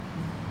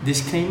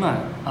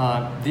Disclaimer,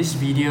 this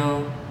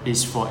video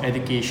is for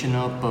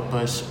educational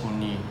purpose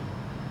only.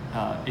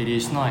 It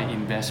is not an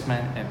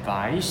investment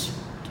advice.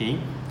 Okay,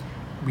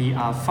 we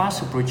are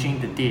fast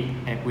approaching the date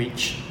at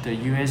which the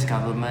US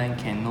government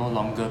can no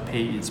longer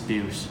pay its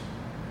bills.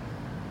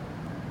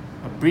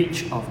 A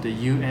breach of the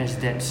US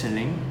debt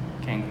ceiling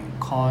can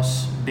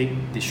cause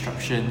big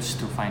disruptions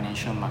to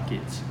financial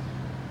markets.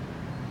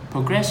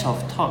 Progress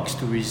of talks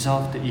to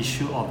resolve the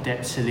issue of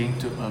debt ceiling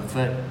to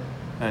avert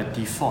a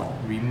default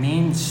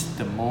remains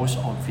the most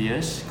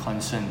obvious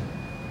concern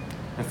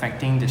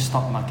affecting the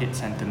stock market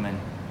sentiment.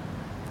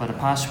 For the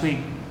past week,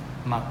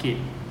 market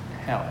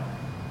held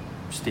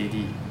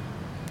steady.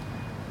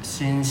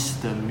 Since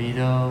the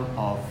middle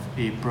of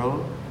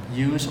April,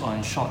 yields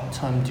on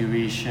short-term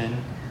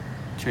duration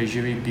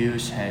treasury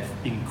bills have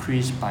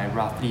increased by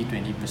roughly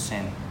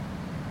 20%.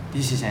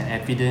 This is an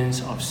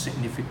evidence of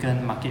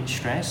significant market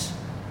stress.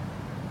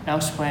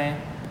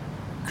 Elsewhere,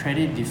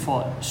 credit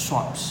default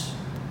swaps,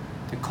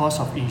 the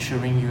cost of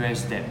insuring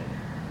US debt,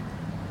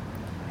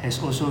 has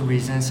also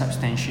risen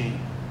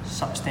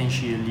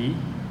substantially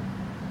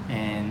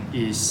and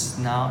is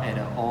now at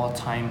an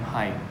all-time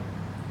high,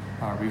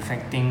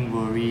 reflecting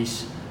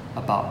worries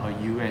about a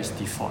US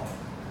default.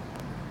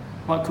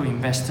 What could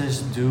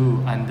investors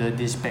do under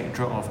this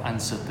backdrop of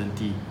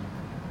uncertainty?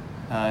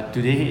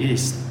 Today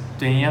is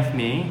 20th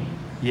May.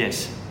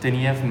 Yes,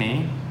 20th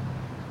May.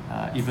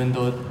 Even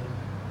though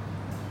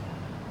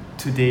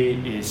today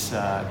is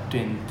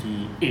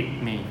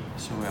 28 May,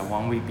 so we are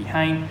 1 week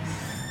behind.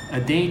 A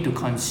day to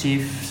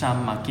conceive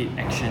some market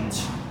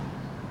actions.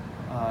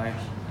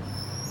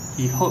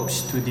 He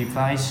hopes to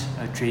devise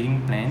a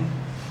trading plan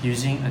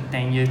using a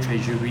 10-year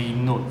treasury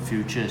note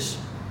futures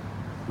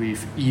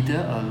with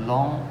either a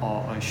long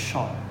or a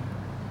short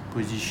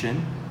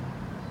position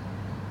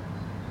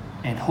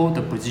and hold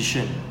the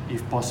position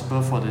if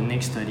possible for the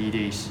next 30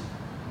 days,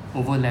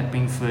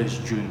 overlapping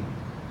 1st June.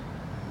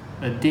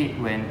 A date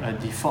when a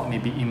default may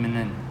be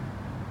imminent.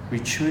 We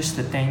choose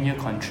the 10-year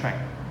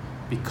contract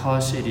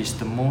because it is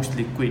the most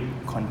liquid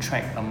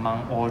contract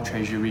among all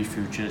treasury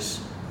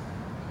futures,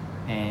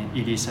 and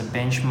it is a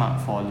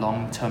benchmark for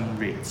long-term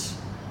rates.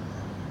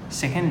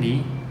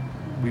 Secondly,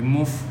 we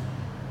move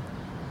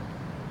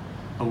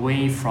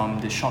away from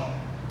the short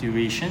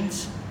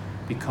durations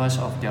because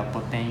of their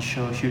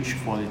potential huge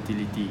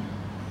volatility.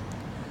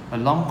 A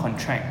long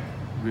contract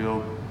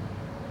will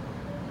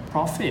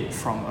profit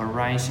from a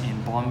rise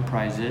in bond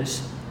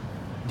prices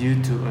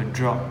due to a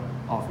drop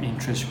of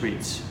interest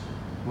rates,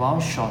 while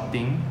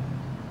shorting,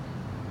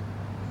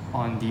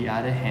 on the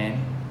other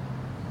hand,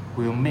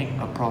 will make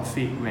a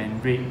profit when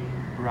rates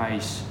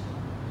rise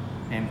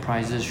and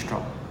prices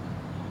drop.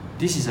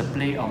 This is a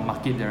play on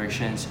market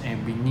directions,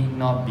 and we need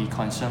not be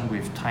concerned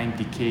with time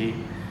decay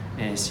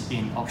as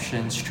in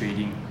options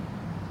trading.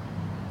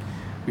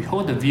 We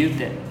hold the view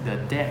that the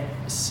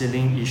debt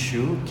ceiling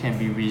issue can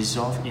be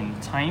resolved in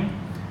time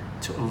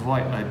to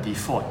avoid a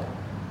default,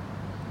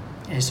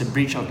 as a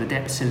breach of the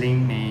debt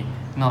ceiling may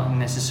not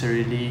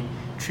necessarily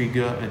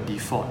trigger a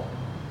default,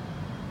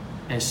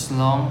 as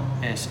long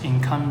as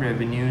income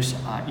revenues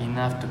are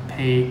enough to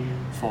pay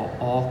for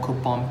all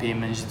coupon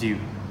payments due.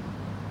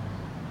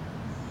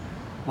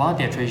 While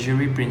their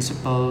treasury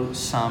principal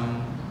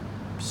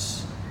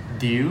sums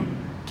due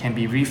can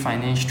be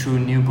refinanced through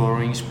new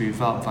borrowings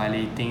without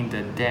violating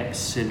the debt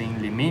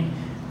ceiling limit,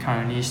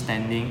 currently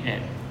standing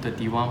at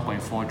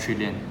 31.4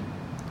 trillion.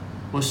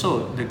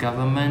 Also, the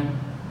government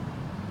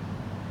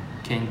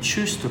can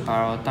choose to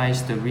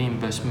prioritize the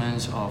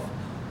reimbursements of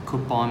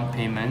coupon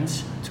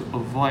payments to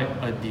avoid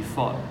a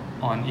default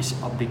on its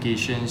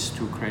obligations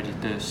to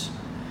creditors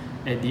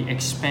at the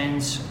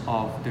expense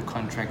of the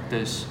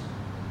contractors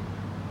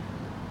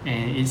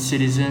and its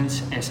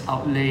citizens as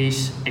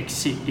outlays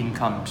exceed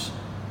incomes.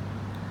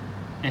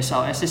 As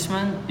our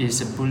assessment is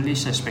a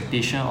bullish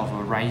expectation of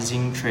a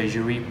rising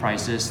treasury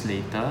prices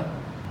later,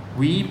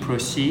 we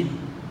proceed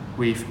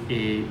with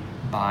a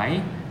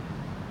buy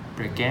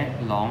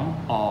 (long)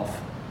 of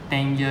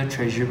 10-year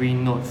treasury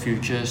note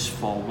futures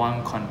for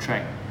one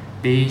contract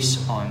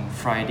based on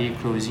Friday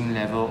closing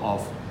level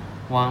of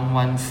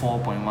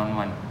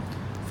 114.11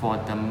 for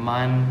the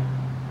month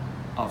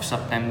of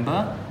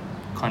September.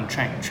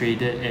 Contract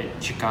traded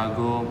at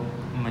Chicago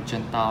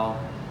Mercantile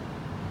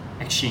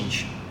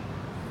Exchange.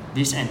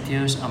 This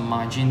entails a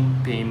margin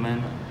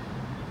payment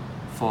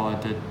for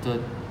the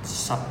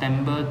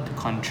September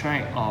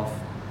contract of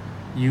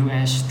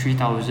US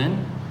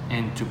 3,000,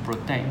 and to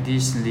protect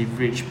this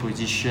leverage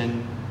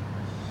position,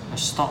 a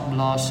stop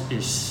loss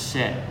is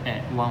set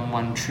at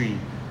 113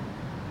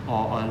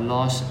 or a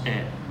loss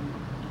at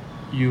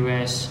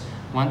US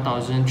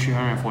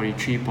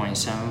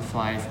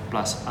 1,343.75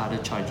 plus other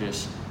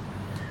charges.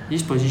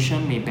 This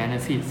position may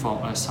benefit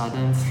from a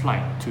sudden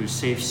flight to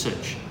safe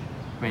search.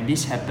 When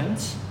this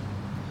happens,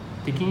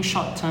 taking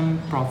short-term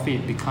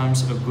profit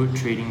becomes a good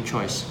trading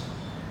choice.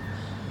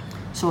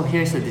 So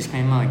here's the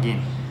disclaimer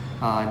again.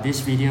 This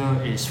video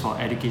is for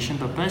education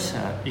purpose.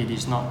 It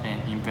is not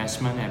an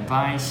investment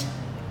advice.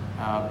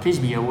 Please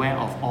be aware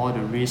of all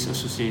the risks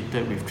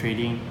associated with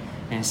trading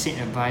and seek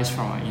advice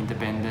from an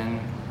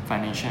independent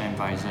financial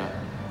advisor.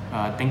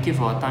 Thank you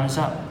for your thumbs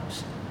up.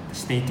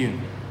 Stay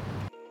tuned.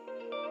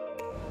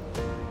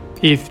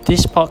 If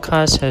this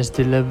podcast has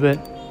delivered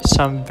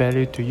some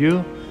value to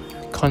you,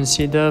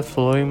 consider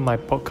following my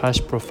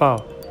podcast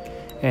profile.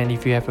 And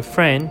if you have a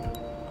friend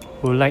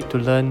who would like to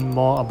learn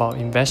more about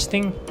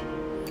investing,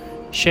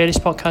 share this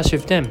podcast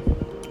with them.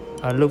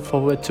 I look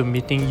forward to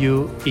meeting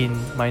you in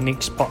my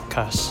next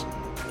podcast.